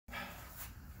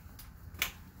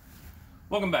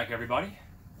Welcome back, everybody.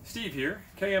 Steve here,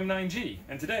 KM9G,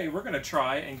 and today we're going to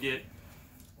try and get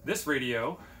this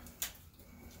radio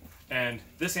and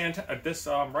this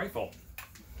rifle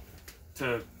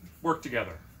to work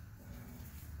together.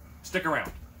 Stick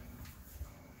around.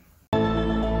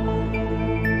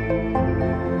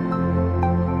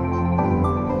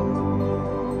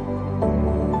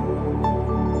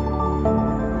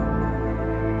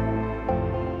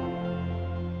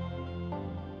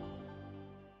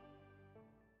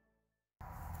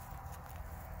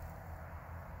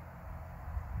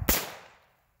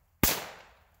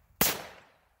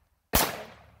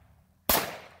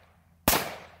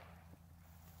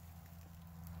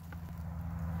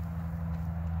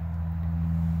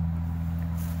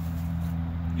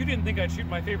 You didn't think I'd shoot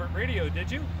my favorite radio,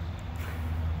 did you?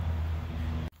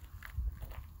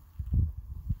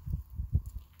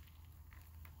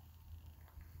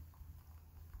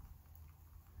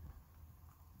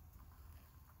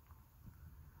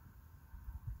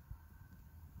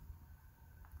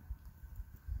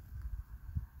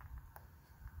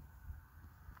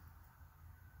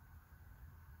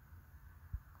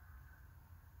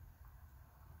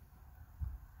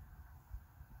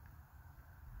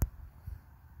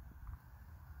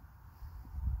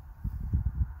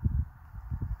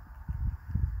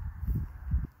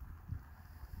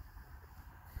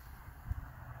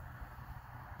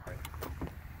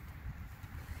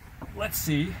 Let's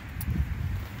see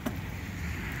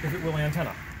if it will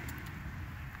antenna.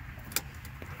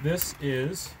 This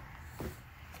is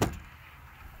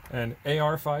an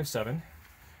AR-fiveseven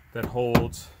that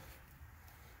holds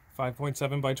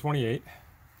 5.7 by 28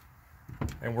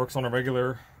 and works on a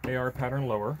regular AR pattern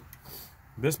lower.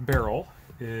 This barrel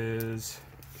is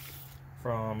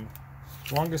from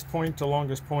longest point to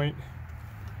longest point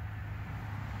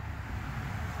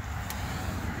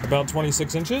about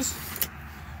 26 inches.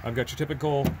 I've got your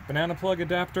typical banana plug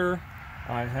adapter.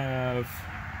 I have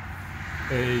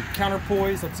a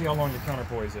counterpoise. Let's see how long the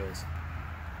counterpoise is.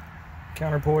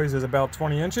 Counterpoise is about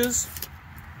 20 inches.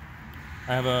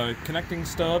 I have a connecting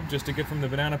stub just to get from the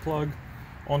banana plug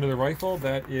onto the rifle.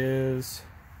 That is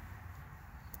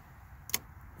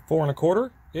 4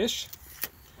 1/4-ish.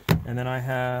 And then I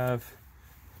have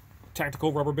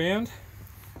tactical rubber band,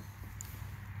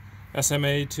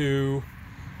 SMA to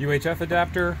UHF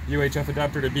adapter, UHF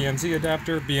adapter to BNC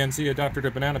adapter, BNC adapter to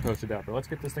banana post adapter. Let's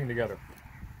get this thing together.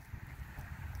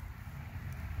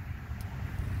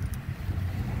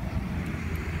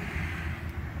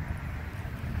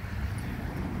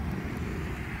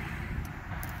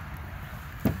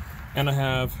 And I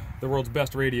have the world's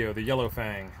best radio, the Yellow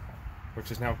Fang,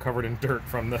 which is now covered in dirt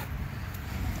from the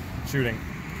shooting.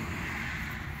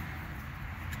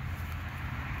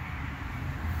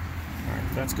 All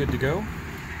right, that's good to go.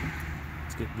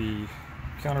 Let's get the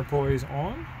counterpoise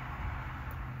on.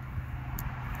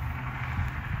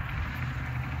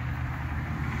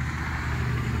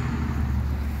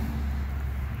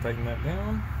 Tighten that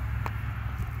down.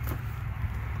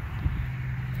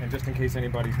 And just in case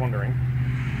anybody's wondering,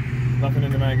 nothing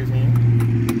in the magazine.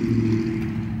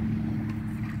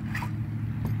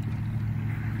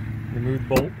 Remove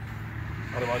bolt,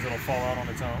 otherwise it'll fall out on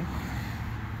its own.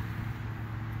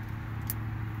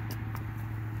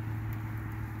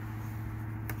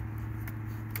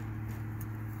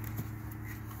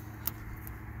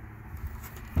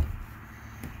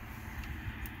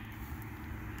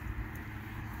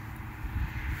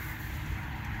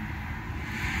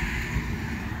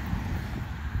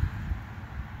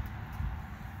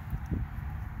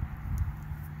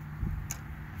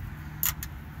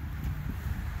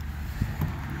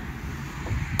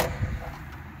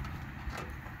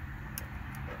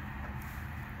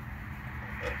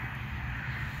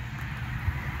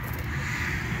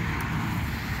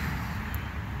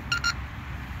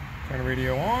 Turn the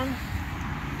radio on.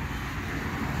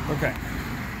 Okay.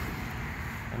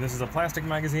 And this is a plastic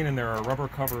magazine, and there are rubber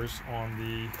covers on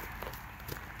the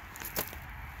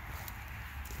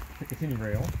Picatinny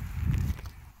rail.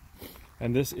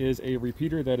 And this is a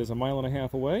repeater that is 1.5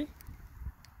 miles away.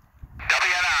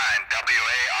 W9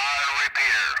 WAR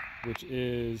repeater. Which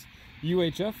is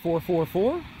UHF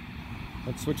 444.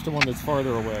 Let's switch to one that's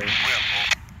farther away.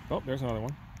 Oh, there's another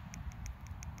one.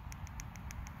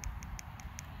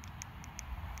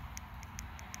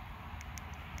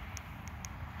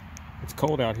 It's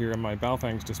cold out here and my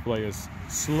Baofeng's display is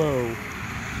slow.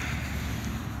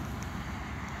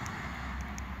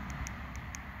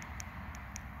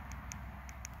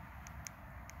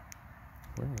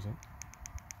 Where is it?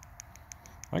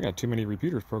 I got too many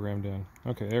repeaters programmed in.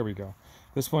 Okay, there we go.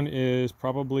 This one is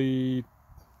probably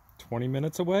 20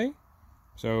 minutes away,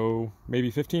 so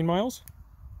maybe 15 miles.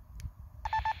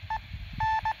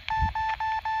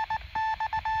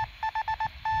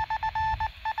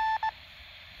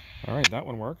 that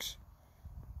one works.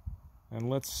 And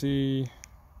let's see,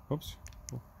 oops,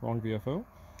 wrong VFO.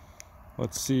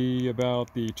 Let's see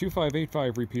about the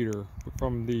 2585 repeater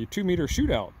from the 2-meter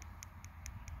shootout.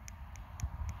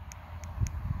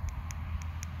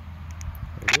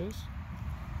 There it is.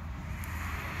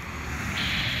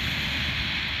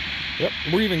 Yep,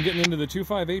 we're even getting into the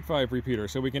 2585 repeater,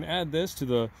 so we can add this to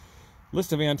the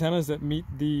list of antennas that meet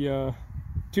the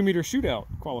 2-meter shootout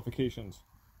qualifications.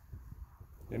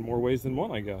 In more ways than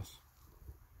one, I guess.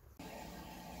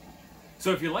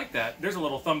 So if you like that, there's a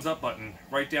little thumbs up button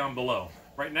right down below.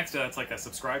 Right next to that's like a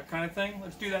subscribe kind of thing.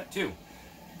 Let's do that too.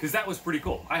 Because that was pretty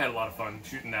cool. I had a lot of fun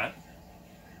shooting that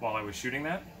while I was shooting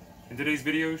that. In today's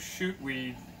video shoot,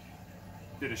 we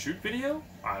did a shoot video?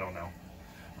 I don't know.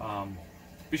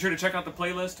 Be sure to check out the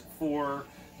playlist for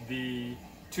the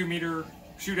 2-meter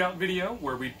shootout video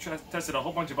where we tested a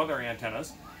whole bunch of other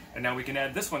antennas. And now we can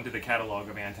add this one to the catalog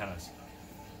of antennas.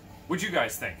 What'd you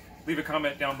guys think? Leave a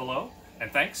comment down below.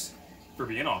 And thanks for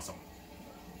being awesome.